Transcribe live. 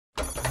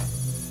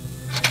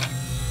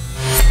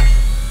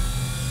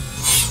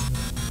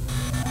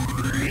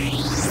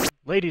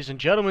Ladies and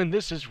gentlemen,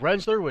 this is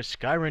Rensler with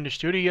Skyrender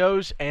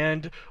Studios,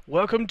 and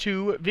welcome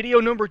to video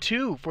number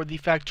 2 for the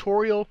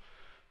Factorial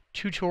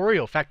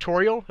tutorial.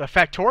 Factorial?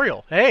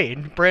 Factorial! Hey,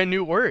 brand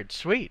new word.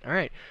 Sweet.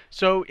 Alright.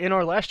 So, in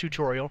our last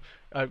tutorial,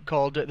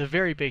 called The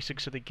Very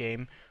Basics of the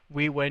Game,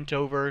 we went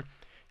over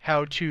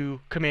how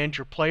to command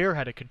your player,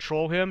 how to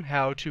control him,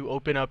 how to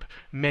open up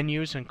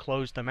menus and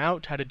close them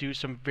out, how to do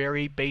some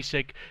very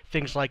basic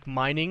things like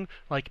mining,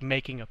 like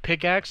making a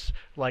pickaxe,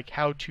 like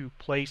how to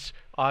place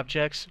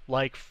objects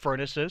like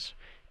furnaces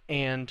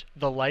and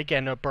the like,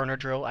 and a burner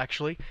drill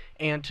actually.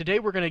 And today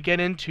we're going to get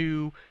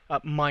into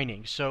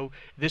mining. So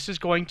this is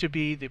going to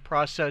be the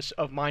process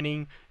of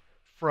mining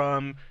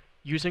from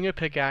using a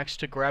pickaxe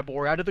to grab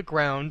ore out of the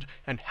ground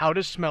and how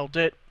to smelt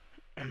it,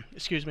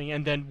 excuse me,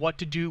 and then what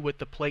to do with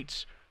the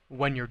plates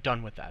when you're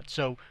done with that.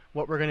 So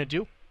what we're going to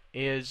do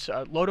is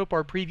load up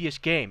our previous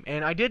game.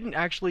 And I didn't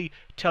actually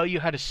tell you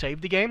how to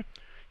save the game,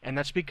 and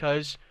that's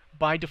because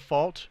by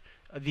default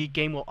the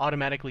game will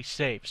automatically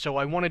save. So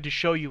I wanted to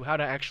show you how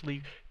to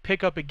actually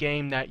pick up a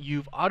game that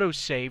you've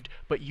auto-saved,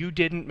 but you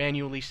didn't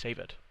manually save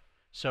it.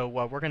 So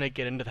we're going to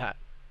get into that.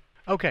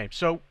 Okay,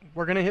 so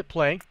we're going to hit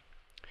play,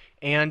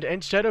 and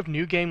instead of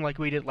new game like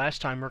we did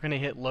last time, we're going to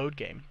hit load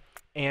game.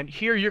 And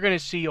here you're going to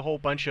see a whole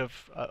bunch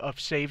of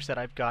saves that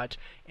I've got,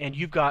 and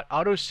you've got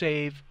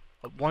autosave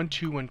 1,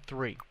 2, and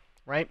 3,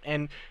 right?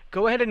 And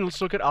go ahead and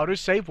let's look at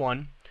autosave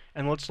 1,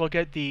 and let's look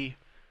at the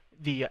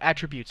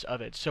attributes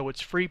of it. So it's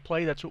free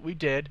play, that's what we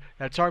did.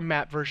 That's our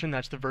map version,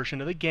 that's the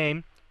version of the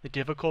game. The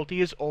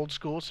difficulty is old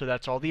school, so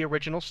that's all the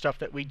original stuff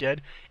that we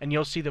did. And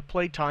you'll see the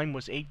play time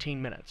was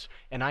 18 minutes.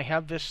 And I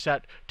have this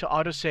set to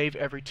autosave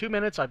every 2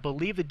 minutes. I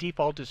believe the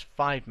default is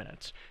 5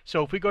 minutes.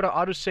 So if we go to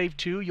autosave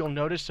 2, you'll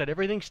notice that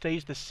everything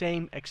stays the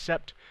same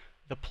except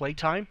the play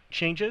time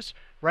changes,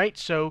 right?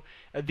 So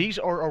these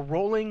are a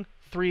rolling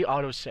 3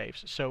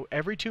 autosaves. So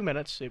every 2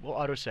 minutes it will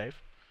autosave.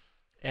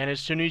 And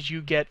as soon as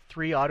you get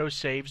 3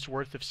 autosaves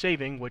worth of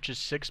saving, which is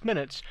 6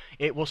 minutes,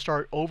 it will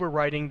start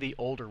overwriting the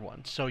older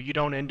ones. So you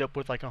don't end up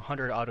with like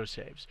 100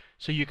 autosaves.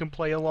 So you can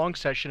play a long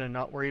session and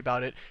not worry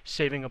about it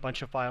saving a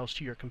bunch of files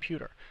to your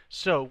computer.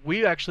 So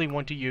we actually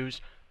want to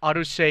use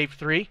autosave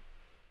 3,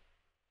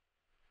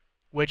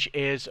 which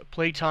is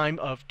playtime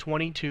of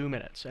 22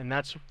 minutes. And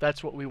that's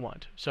what we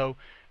want. So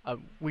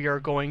we are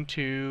going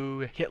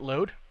to hit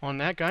load on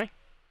that guy.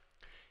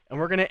 And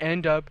we're going to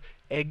end up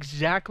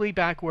exactly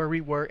back where we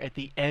were at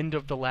the end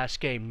of the last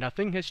game.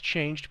 Nothing has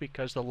changed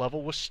because the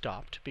level was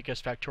stopped,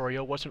 because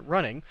Factorio wasn't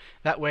running.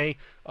 That way,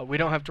 we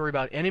don't have to worry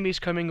about enemies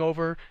coming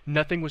over.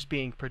 Nothing was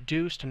being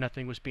produced,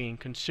 nothing was being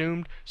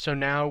consumed. So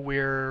now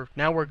we're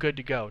good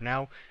to go.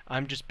 Now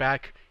I'm just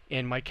back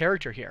in my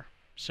character here.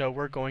 So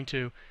we're going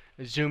to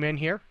zoom in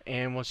here,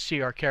 and we'll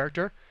see our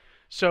character.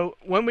 So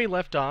when we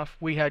left off,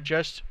 we had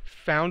just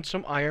found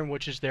some iron,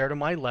 which is there to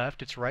my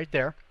left. It's right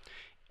there.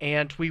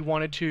 And we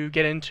wanted to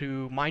get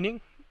into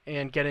mining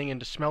and getting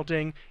into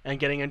smelting and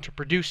getting into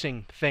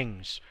producing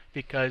things,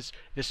 because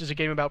this is a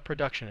game about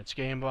production. It's a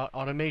game about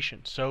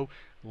automation. So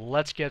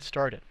let's get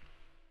started.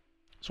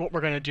 So what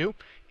we're going to do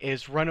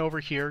is run over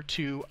here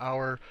to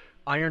our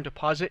iron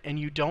deposit, and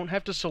you don't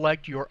have to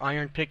select your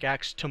iron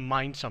pickaxe to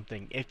mine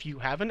something. If you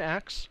have an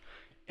axe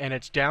and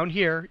it's down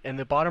here in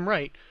the bottom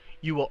right,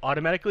 you will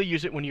automatically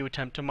use it when you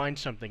attempt to mine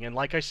something. And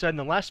like I said in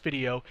the last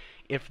video,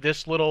 if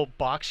this little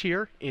box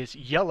here is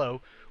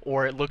yellow,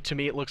 or it looks a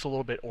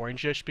little bit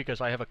orangish because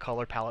I have a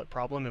color palette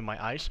problem in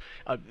my eyes,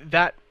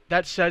 that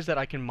says that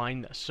I can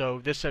mine this.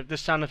 So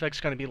this sound effect's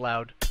going to be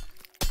loud,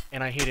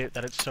 and I hate it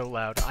that it's so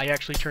loud. I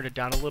actually turned it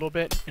down a little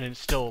bit, and it's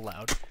still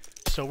loud.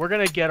 So we're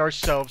going to get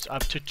ourselves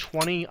up to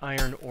 20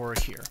 iron ore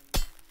here.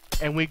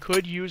 And we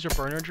could use a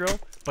burner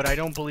drill, but I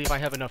don't believe I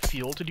have enough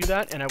fuel to do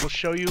that, and I will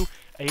show you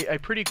a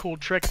pretty cool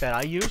trick that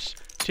I use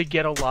to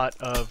get a lot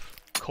of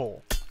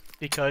coal.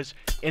 Because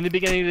in the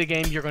beginning of the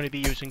game, you're going to be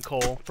using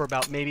coal for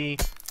about maybe,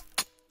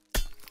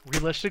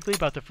 realistically,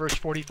 about the first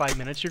 45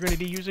 minutes you're going to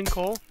be using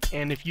coal.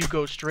 And if you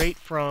go straight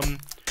from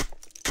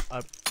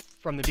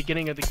the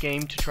beginning of the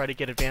game to try to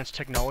get advanced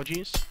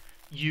technologies,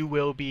 you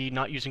will be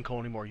not using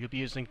coal anymore. You'll be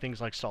using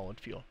things like solid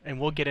fuel. And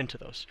we'll get into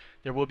those.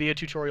 There will be a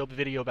tutorial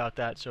video about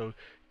that, so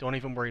don't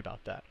even worry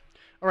about that.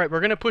 Alright,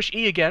 we're going to push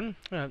E again,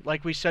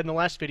 like we said in the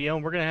last video,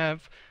 and we're going to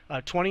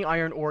have 20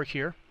 iron ore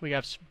here. We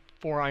have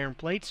 4 iron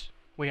plates,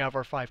 we have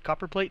our 5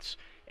 copper plates,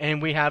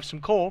 and we have some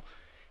coal.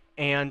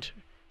 And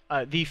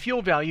the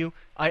fuel value,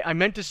 I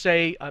meant to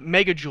say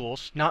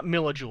megajoules, not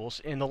millijoules,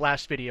 in the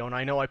last video, and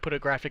I know I put a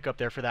graphic up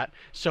there for that.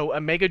 So a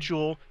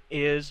megajoule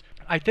is,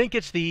 I think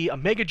it's a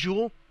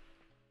megajoule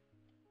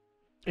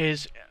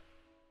is,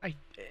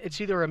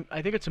 it's either,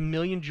 I think it's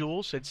 1,000,000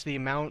 joules. It's the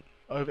amount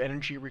of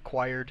energy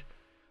required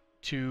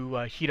to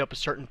heat up a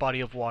certain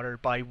body of water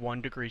by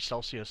 1 degree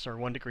Celsius or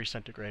 1 degree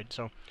centigrade.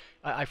 So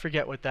I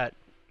forget what that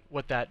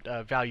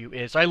value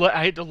is.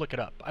 I had to look it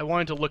up. I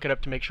wanted to look it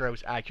up to make sure I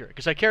was accurate,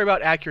 because I care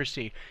about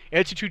accuracy.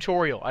 It's a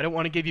tutorial. I don't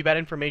want to give you bad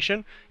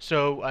information,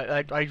 so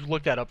I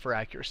looked that up for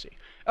accuracy.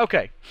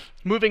 Okay,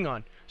 moving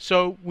on.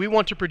 So we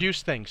want to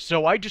produce things.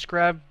 So I just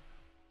grabbed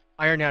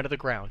iron out of the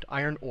ground,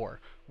 iron ore.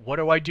 What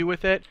do I do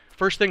with it?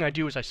 First thing I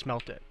do is I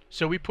smelt it.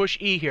 So we push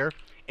E here,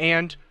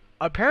 and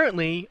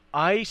apparently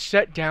I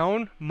set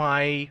down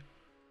my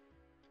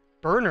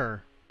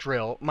burner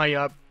drill,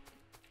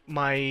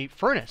 my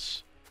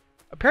furnace.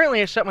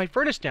 Apparently I set my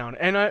furnace down,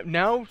 and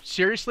now,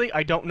 seriously,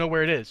 I don't know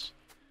where it is.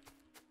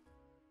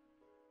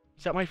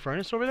 Is that my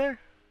furnace over there?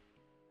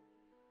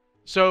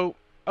 So,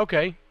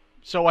 okay.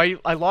 So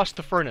I lost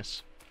the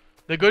furnace.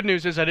 The good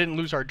news is I didn't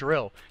lose our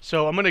drill.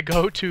 So I'm going to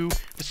go to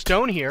the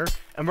stone here,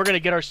 and we're going to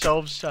get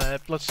ourselves,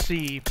 let's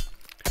see,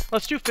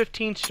 let's do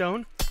 15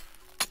 stone,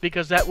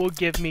 because that will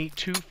give me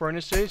 2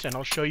 furnaces, and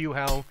I'll show you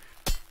how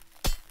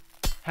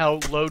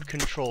load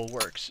control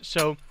works.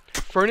 So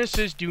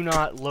furnaces do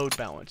not load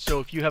balance.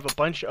 So if you have a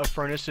bunch of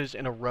furnaces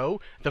in a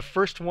row, the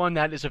first one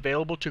that is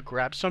available to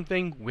grab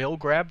something will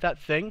grab that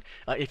thing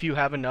if you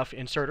have enough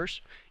inserters,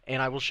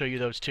 and I will show you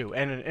those too.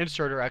 And an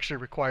inserter actually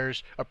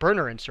requires a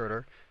burner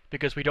inserter,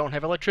 because we don't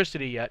have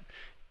electricity yet.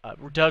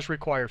 Does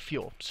require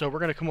fuel. So we're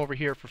going to come over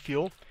here for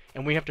fuel,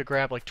 and we have to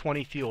grab like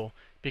 20 fuel,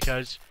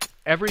 because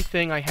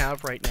everything I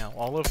have right now,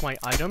 all of my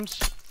items...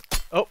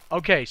 Oh,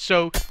 okay,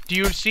 so do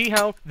you see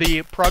how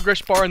the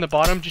progress bar in the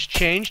bottom just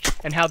changed,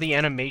 and how the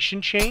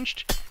animation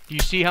changed? Do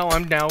you see how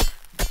I'm now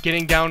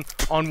getting down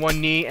on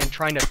one knee and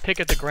trying to pick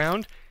at the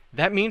ground?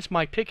 That means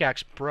my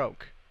pickaxe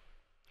broke.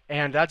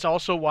 And that's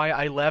also why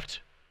I left...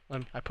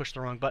 I pushed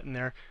the wrong button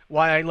there.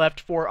 Why I left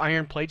 4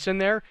 iron plates in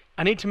there.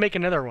 I need to make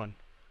another one.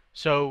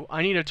 So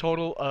I need a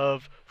total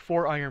of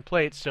 4 iron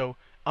plates, so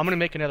I'm going to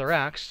make another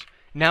axe.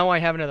 Now I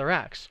have another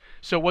axe.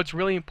 So what's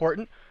really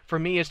important for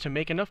me is to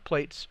make enough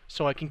plates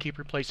so I can keep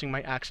replacing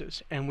my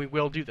axes, and we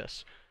will do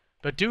this.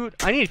 But dude,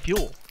 I need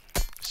fuel.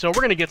 So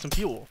we're going to get some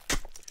fuel.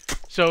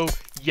 So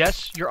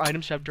yes, your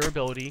items have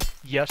durability.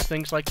 Yes,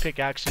 things like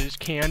pickaxes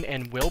can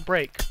and will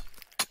break.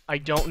 I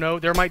don't know.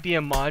 There might be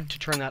a mod to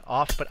turn that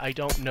off, but I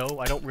don't know.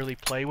 I don't really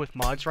play with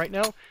mods right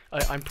now.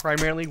 I'm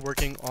primarily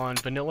working on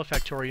vanilla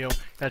Factorio.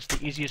 That's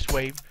the easiest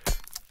way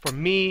for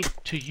me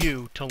to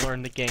you to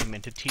learn the game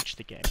and to teach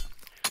the game.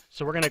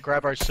 So we're going to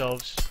grab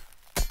ourselves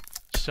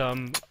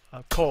some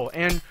coal.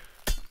 And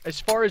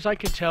as far as I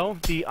can tell,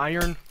 the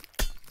iron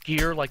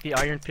gear, like the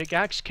iron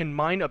pickaxe, can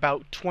mine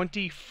about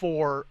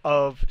 24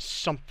 of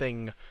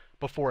something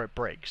before it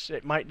breaks.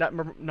 That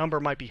number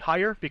might be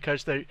higher,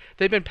 because they've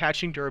been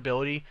patching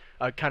durability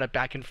kind of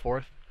back and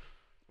forth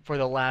for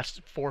the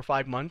last 4 or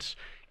 5 months,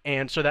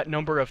 and so that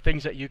number of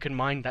things that you can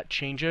mine, that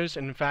changes.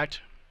 And in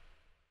fact,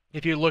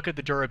 if you look at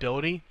the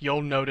durability,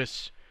 you'll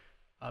notice,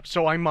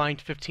 so I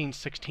mined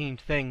 16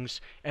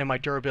 things, and my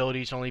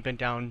durability's only been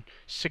down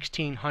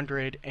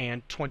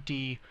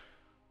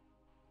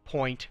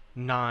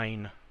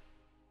 1620.9.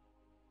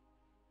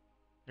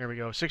 There we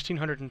go,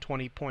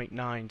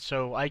 1620.9.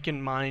 So I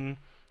can mine,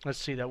 let's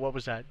see, what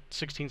was that,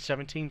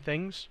 17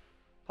 things,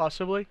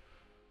 possibly?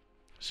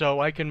 So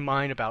I can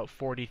mine about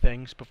 40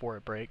 things before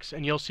it breaks,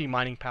 and you'll see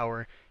mining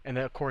power, and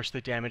then, of course,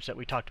 the damage that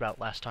we talked about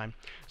last time.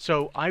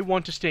 So I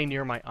want to stay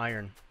near my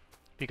iron,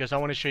 because I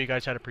want to show you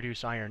guys how to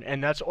produce iron.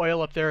 And that's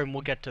oil up there, and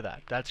we'll get to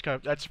that.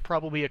 That's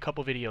probably a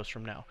couple videos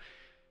from now.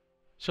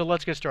 So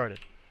let's get started.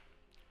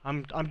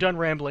 I'm done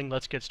rambling,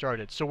 let's get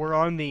started. So we're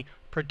on the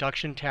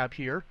production tab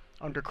here,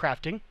 under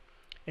crafting,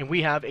 and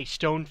we have a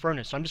stone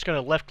furnace. I'm just going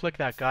to left click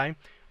that guy.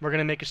 We're going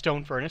to make a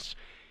stone furnace.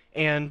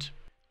 And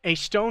a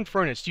stone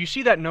furnace, do you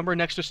see that number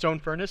next to stone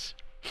furnace?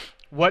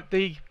 What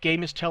the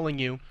game is telling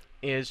you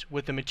is,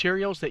 with the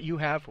materials that you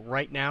have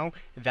right now,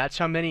 that's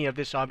how many of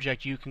this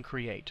object you can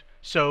create.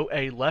 So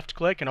a left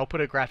click, and I'll put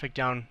a graphic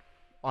down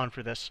on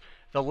for this.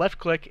 The left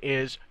click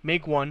is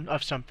make 1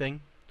 of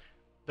something.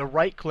 The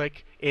right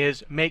click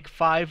is make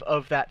 5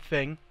 of that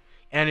thing.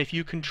 And if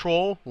you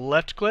control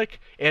left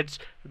click, it's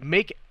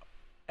make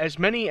as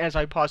many as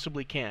I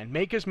possibly can.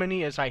 Make as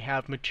many as I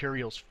have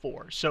materials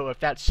for. So if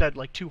that said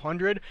like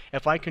 200,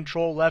 if I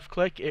control left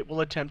click, it will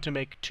attempt to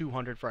make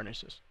 200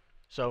 furnaces.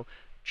 So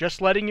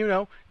just letting you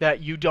know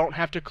that you don't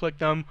have to click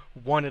them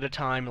one at a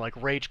time, like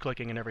rage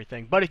clicking and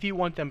everything. But if you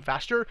want them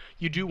faster,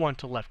 you do want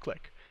to left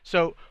click.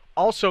 So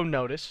also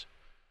notice,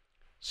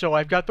 so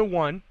I've got the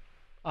 1.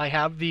 I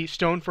have the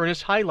stone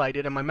furnace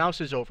highlighted and my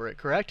mouse is over it,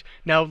 correct?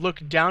 Now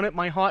look down at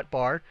my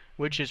hotbar,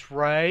 which is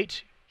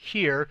right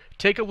here.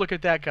 Take a look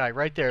at that guy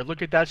right there.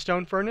 Look at that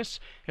stone furnace.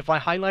 If I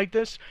highlight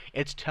this,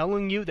 it's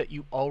telling you that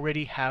you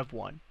already have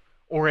one,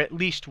 or at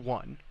least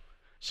one.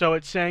 So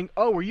it's saying,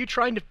 oh, are you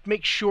trying to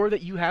make sure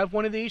that you have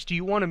one of these? Do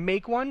you want to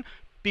make one?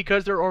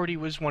 Because there already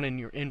was one in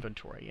your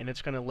inventory, and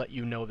it's going to let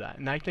you know that.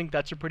 And I think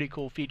that's a pretty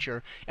cool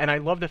feature, and I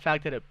love the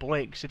fact that it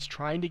blinks. It's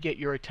trying to get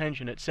your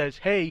attention. It says,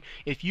 hey,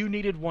 if you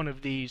needed one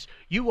of these,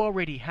 you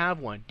already have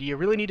one. Do you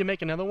really need to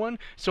make another one?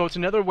 So it's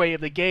another way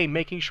of the game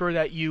making sure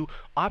that you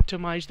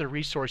optimize the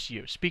resource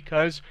use,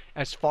 because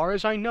as far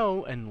as I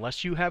know,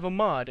 unless you have a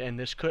mod,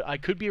 and I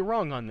could be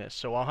wrong on this,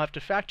 so I'll have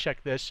to fact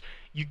check this,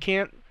 you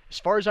can't, as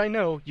far as I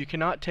know, you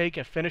cannot take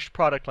a finished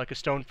product like a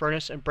stone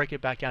furnace and break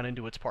it back down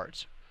into its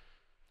parts,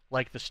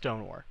 like the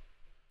stone ore.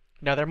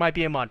 Now there might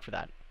be a mod for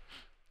that.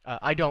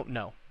 I don't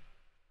know.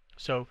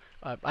 So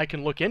I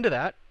can look into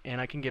that and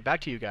I can get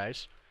back to you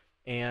guys.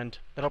 And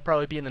that'll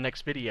probably be in the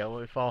next video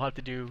if I'll have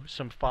to do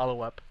some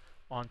follow-up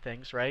on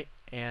things, right?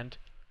 And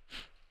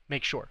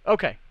make sure.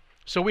 Okay,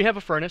 so we have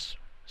a furnace.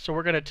 So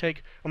we're going to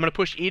I'm going to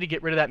push E to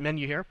get rid of that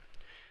menu here.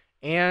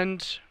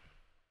 And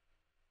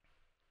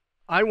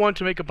I want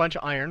to make a bunch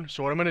of iron.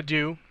 So what I'm going to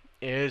do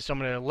is I'm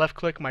going to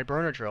left-click my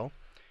burner drill.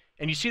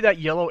 And you see that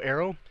yellow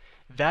arrow?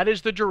 That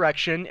is the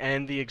direction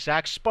and the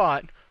exact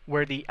spot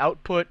where the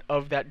output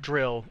of that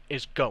drill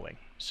is going.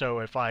 So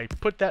if I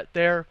put that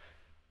there,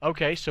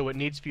 okay, so it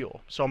needs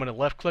fuel. So I'm going to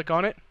left-click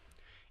on it,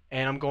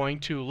 and I'm going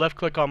to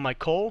left-click on my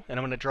coal, and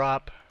I'm going to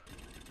drop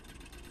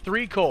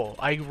 3 coal.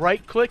 I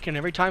right-click, and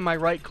every time I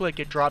right-click,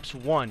 it drops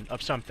 1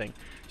 of something.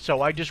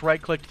 So I just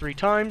right-clicked 3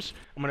 times.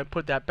 I'm going to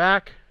put that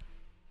back.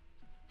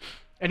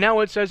 And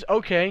now it says,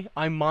 okay,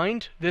 I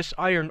mined this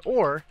iron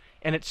ore,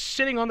 and it's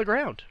sitting on the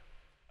ground.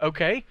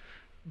 Okay?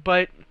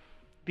 But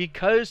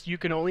because you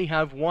can only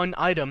have 1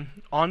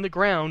 item on the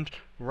ground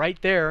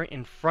right there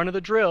in front of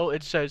the drill,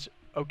 it says,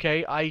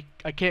 okay, I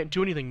can't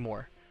do anything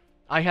more.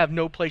 I have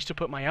no place to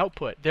put my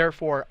output.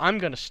 Therefore, I'm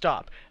going to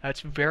stop.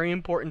 That's very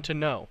important to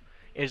know,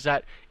 is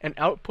that an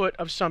output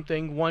of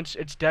something, once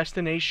its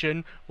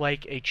destination,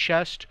 like a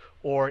chest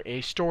or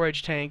a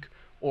storage tank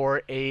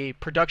or a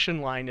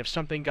production line, if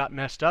something got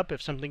messed up,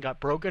 if something got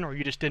broken, or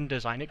you just didn't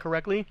design it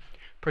correctly,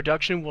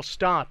 production will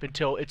stop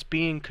until it's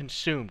being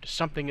consumed.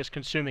 Something is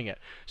consuming it.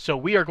 So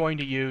we are going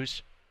to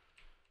use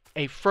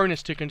a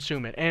furnace to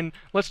consume it. And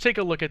let's take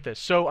a look at this.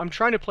 So I'm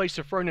trying to place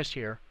a furnace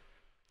here,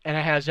 and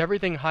it has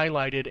everything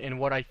highlighted in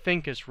what I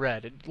think is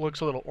red. It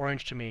looks a little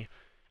orange to me.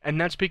 And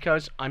that's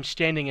because I'm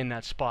standing in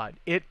that spot.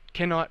 It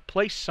cannot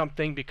place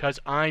something because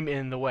I'm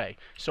in the way.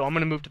 So I'm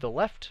going to move to the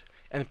left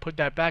and put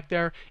that back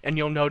there, and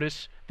you'll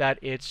notice that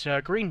it's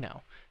green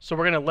now. So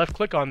we're going to left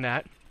click on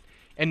that,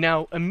 and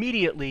now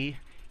immediately,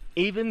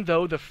 even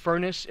though the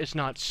furnace is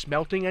not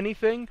smelting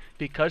anything,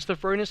 because the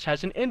furnace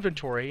has an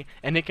inventory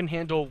and it can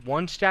handle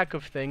 1 stack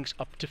of things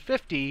up to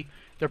 50,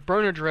 the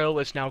burner drill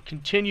is now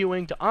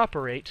continuing to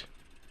operate.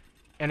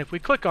 And if we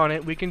click on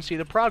it, we can see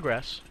the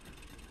progress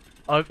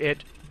of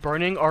it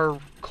burning our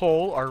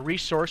coal, our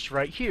resource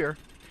right here.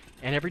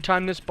 And every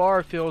time this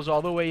bar fills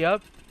all the way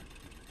up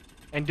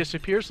and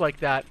disappears like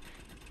that,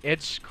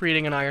 it's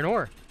creating an iron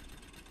ore.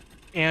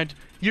 And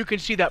you can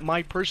see that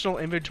my personal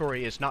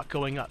inventory is not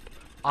going up.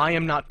 I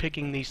am not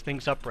picking these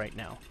things up right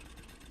now.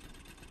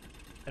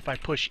 If I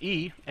push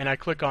E and I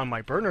click on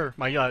my burner,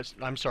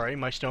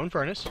 my stone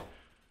furnace,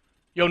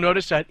 you'll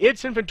notice that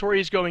its inventory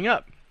is going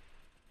up,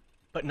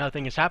 but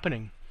nothing is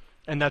happening.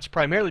 And that's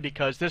primarily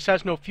because this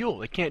has no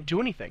fuel. It can't do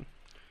anything.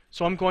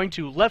 So I'm going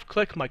to left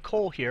click my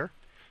coal here.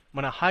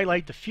 I'm going to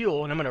highlight the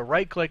fuel, and I'm going to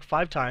right click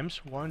 5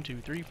 times. 1,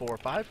 2, 3, 4,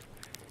 5.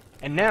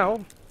 And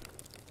now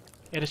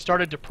it has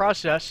started to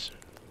process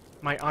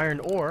my iron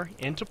ore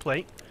into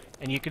plate.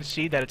 And you can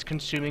see that it's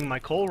consuming my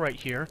coal right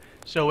here.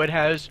 So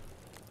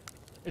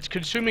it's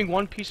consuming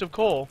 1 piece of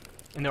coal,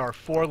 and there are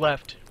 4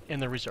 left in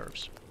the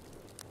reserves.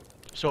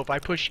 So if I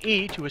push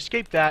E to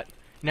escape that,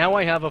 now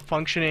I have a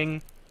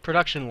functioning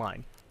production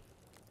line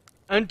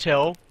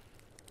until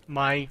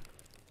my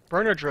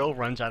burner drill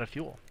runs out of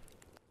fuel.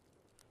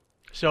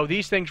 So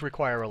these things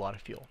require a lot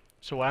of fuel.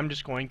 So I'm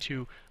just going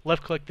to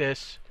left click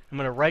this. I'm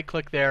going to right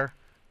click there.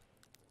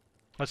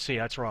 Let's see,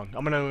 that's wrong.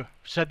 I'm going to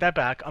set that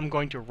back. I'm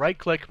going to right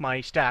click my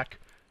stack.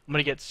 I'm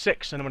going to get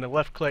 6, and I'm going to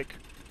left click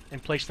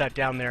and place that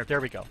down there. There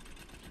we go.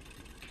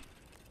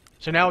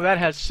 So now that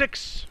has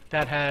 6.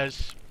 That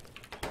has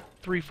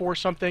 3, 4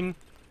 something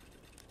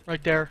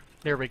right there.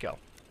 There we go.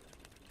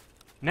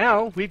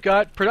 Now we've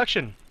got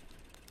production.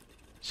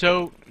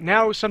 So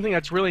now something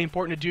that's really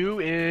important to do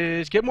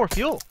is get more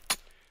fuel.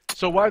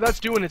 So while that's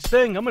doing its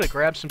thing, I'm going to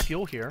grab some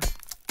fuel here,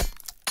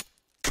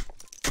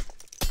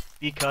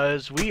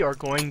 because we are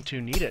going to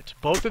need it.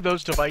 Both of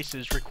those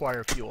devices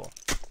require fuel.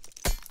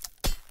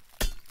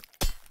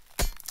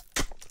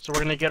 So we're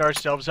going to get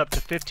ourselves up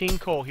to 15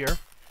 coal here,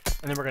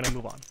 and then we're going to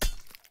move on.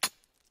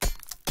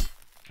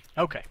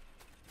 Okay.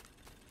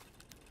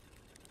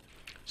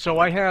 So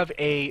I have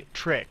a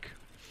trick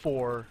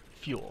for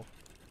fuel,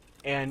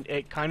 and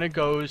it kind of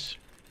goes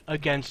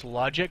against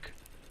logic,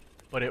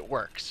 but it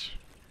works.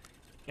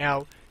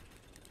 Now,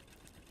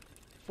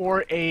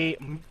 for a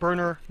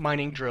burner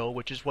mining drill,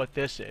 which is what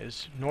this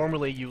is,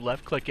 normally you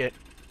left click it,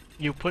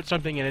 you put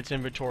something in its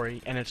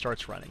inventory, and it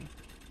starts running.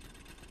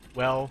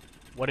 Well,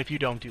 what if you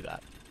don't do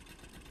that?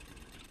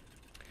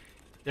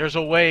 There's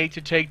a way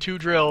to take 2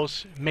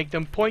 drills, make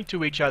them point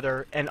to each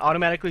other, and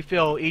automatically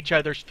fill each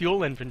other's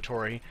fuel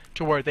inventory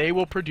to where they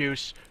will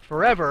produce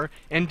forever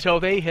until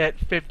they hit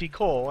 50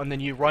 coal, and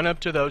then you run up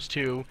to those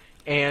 2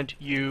 and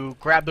you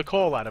grab the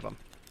coal out of them.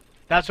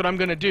 That's what I'm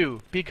going to do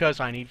because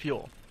I need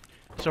fuel.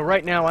 So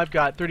right now I've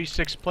got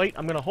 36 plate.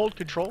 I'm going to hold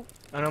control,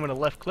 and I'm going to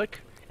left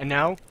click, and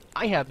now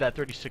I have that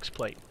 36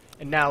 plate.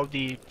 And now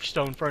the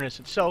stone furnace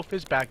itself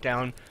is back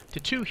down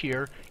to 2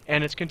 here,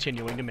 and it's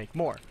continuing to make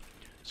more.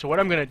 So what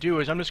I'm going to do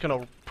is I'm just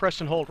going to press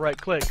and hold right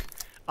click.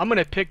 I'm going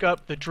to pick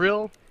up the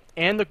drill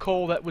and the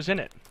coal that was in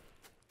it,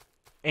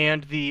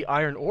 and the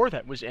iron ore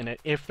that was in it,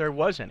 if there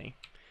was any.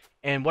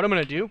 And what I'm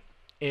going to do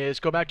is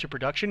go back to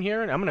production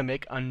here, and I'm going to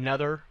make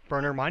another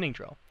burner mining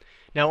drill.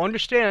 Now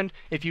understand,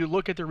 if you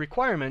look at the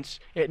requirements,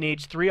 it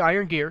needs 3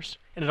 iron gears,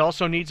 and it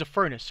also needs a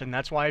furnace, and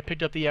that's why I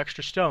picked up the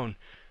extra stone.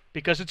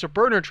 Because it's a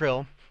burner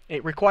drill,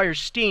 it requires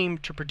steam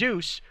to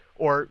produce,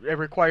 or it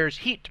requires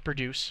heat to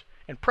produce,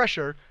 and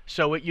pressure,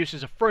 so it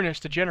uses a furnace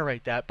to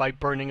generate that by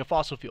burning a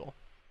fossil fuel.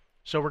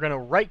 So we're going to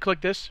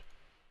right-click this.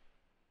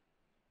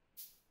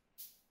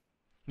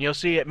 You'll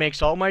see it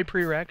makes all my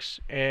prereqs,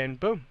 and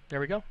boom, there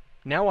we go.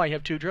 Now I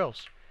have 2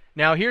 drills.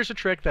 Now here's a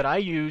trick that I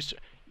use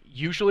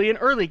usually in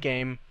early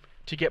game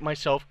to get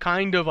myself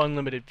kind of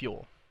unlimited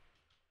fuel.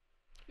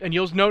 And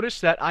you'll notice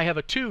that I have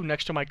a 2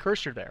 next to my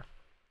cursor there.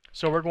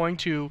 So we're going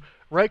to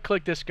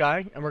right-click this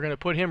guy, and we're going to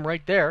put him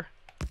right there.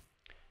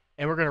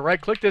 And we're going to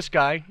right-click this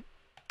guy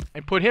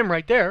and put him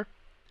right there.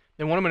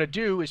 Then what I'm going to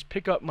do is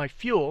pick up my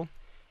fuel,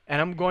 and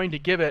I'm going to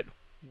give it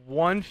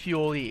 1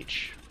 fuel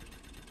each.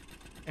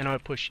 And I'm going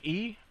to push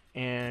E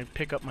and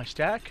pick up my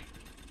stack.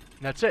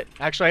 And that's it.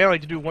 Actually, I only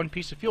have to do 1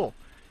 piece of fuel.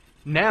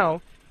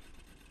 Now,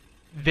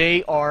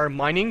 they're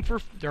mining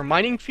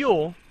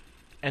fuel,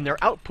 and they're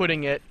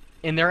outputting it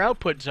in their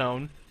output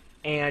zone.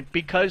 And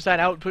because that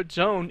output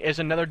zone is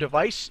another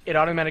device, it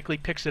automatically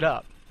picks it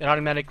up. It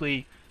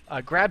automatically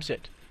grabs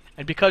it.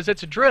 And because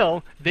it's a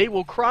drill, they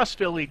will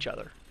cross-fill each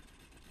other.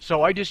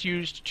 So I just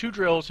used 2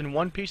 drills and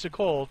 1 piece of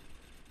coal,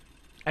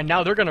 and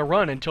now they're going to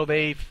run until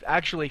they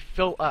actually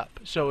fill up.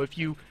 So if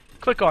you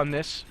click on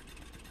this,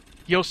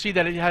 you'll see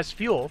that it has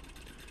fuel.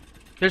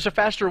 There's a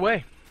faster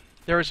way.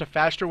 There is a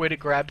faster way to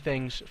grab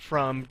things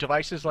from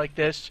devices like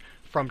this,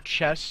 from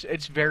chests.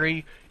 It's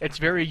very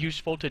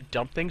useful to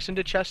dump things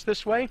into chests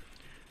this way.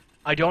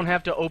 I don't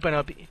have to open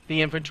up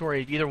the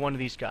inventory of either one of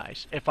these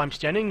guys. If I'm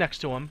standing next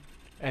to them,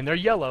 and they're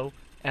yellow,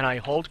 and I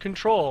hold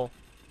control,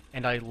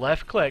 and I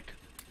left click,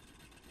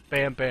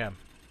 bam, bam.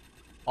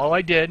 All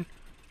I did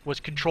was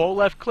control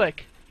left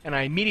click, and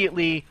I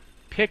immediately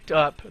picked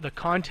up the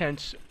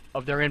contents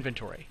of their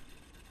inventory.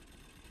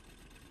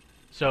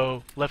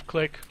 So left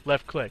click,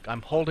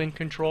 I'm holding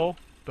control,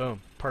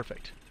 boom,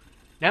 perfect.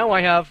 Now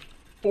I have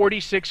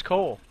 46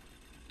 coal.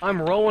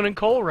 I'm rolling in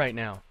coal right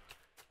now.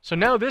 So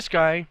now this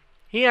guy,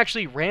 he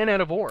actually ran out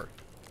of ore.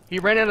 He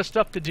ran out of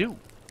stuff to do.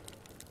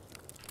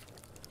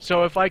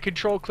 So if I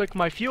control click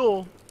my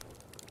fuel,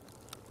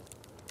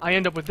 I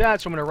end up with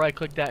that, so I'm going to right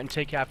click that and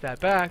take half that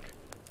back.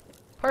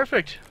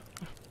 Perfect.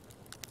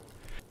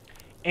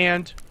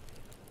 And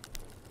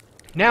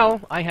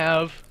now I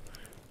have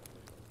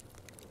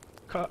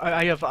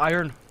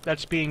iron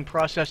that's being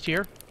processed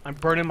here. I'm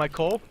burning my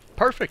coal.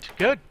 Perfect.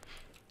 Good.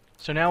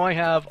 So now I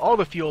have all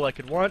the fuel I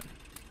could want.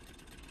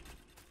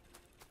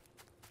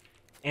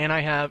 And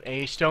I have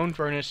a stone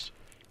furnace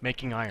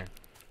making iron.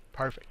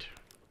 Perfect.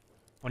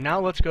 Well,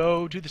 now let's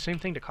go do the same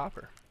thing to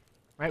copper.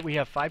 Right? We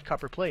have 5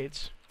 copper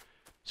plates.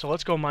 So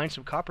let's go mine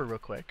some copper real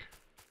quick.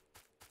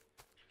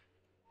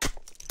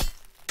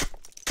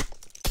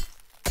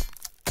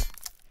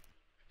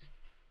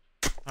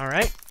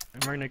 Alright,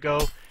 and we're going to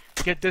go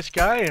get this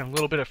guy, and a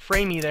little bit of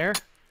framey there,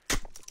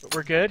 but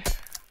we're good.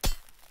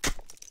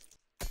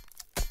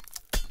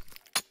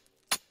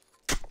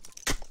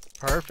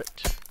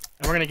 Perfect.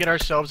 And we're going to get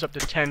ourselves up to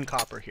 10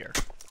 copper here.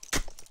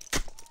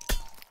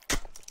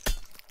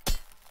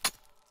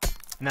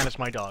 And that is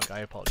my dog, I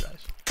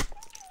apologize.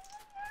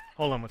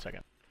 Hold on one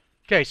second.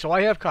 Okay, so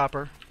I have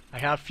copper, I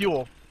have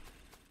fuel,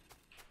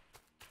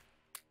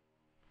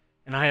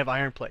 and I have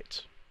iron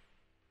plates.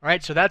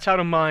 Alright, so that's how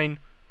to mine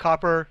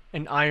copper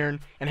and iron,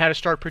 and how to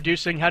start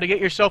producing, how to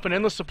get yourself an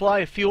endless supply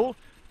of fuel,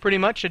 pretty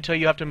much, until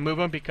you have to move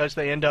them because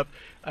they end up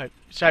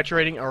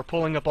saturating or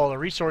pulling up all the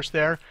resource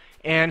there,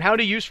 and how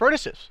to use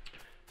furnaces.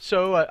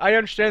 So I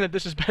understand that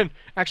this has been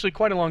actually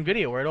quite a long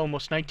video. We're at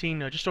almost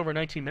just over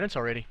 19 minutes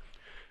already.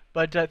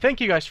 But thank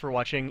you guys for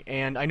watching,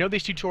 and I know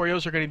these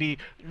tutorials are going to be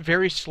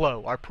very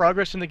slow. Our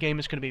progress in the game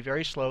is going to be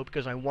very slow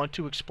because I want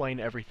to explain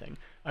everything.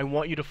 I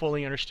want you to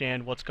fully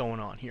understand what's going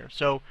on here.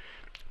 So,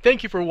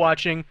 thank you for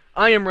watching.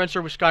 I am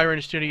Renser with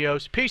Skyrunner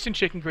Studios. Peace and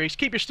chicken grease.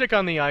 Keep your stick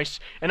on the ice,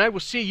 and I will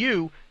see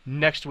you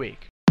next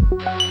week.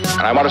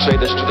 And I want to say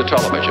this to the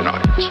television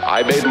audience.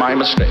 I made my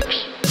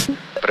mistakes,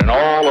 but in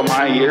all of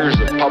my years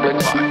of public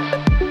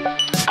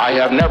life, I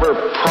have never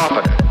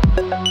profited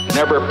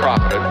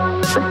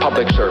from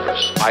public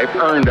service. I've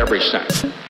earned every cent.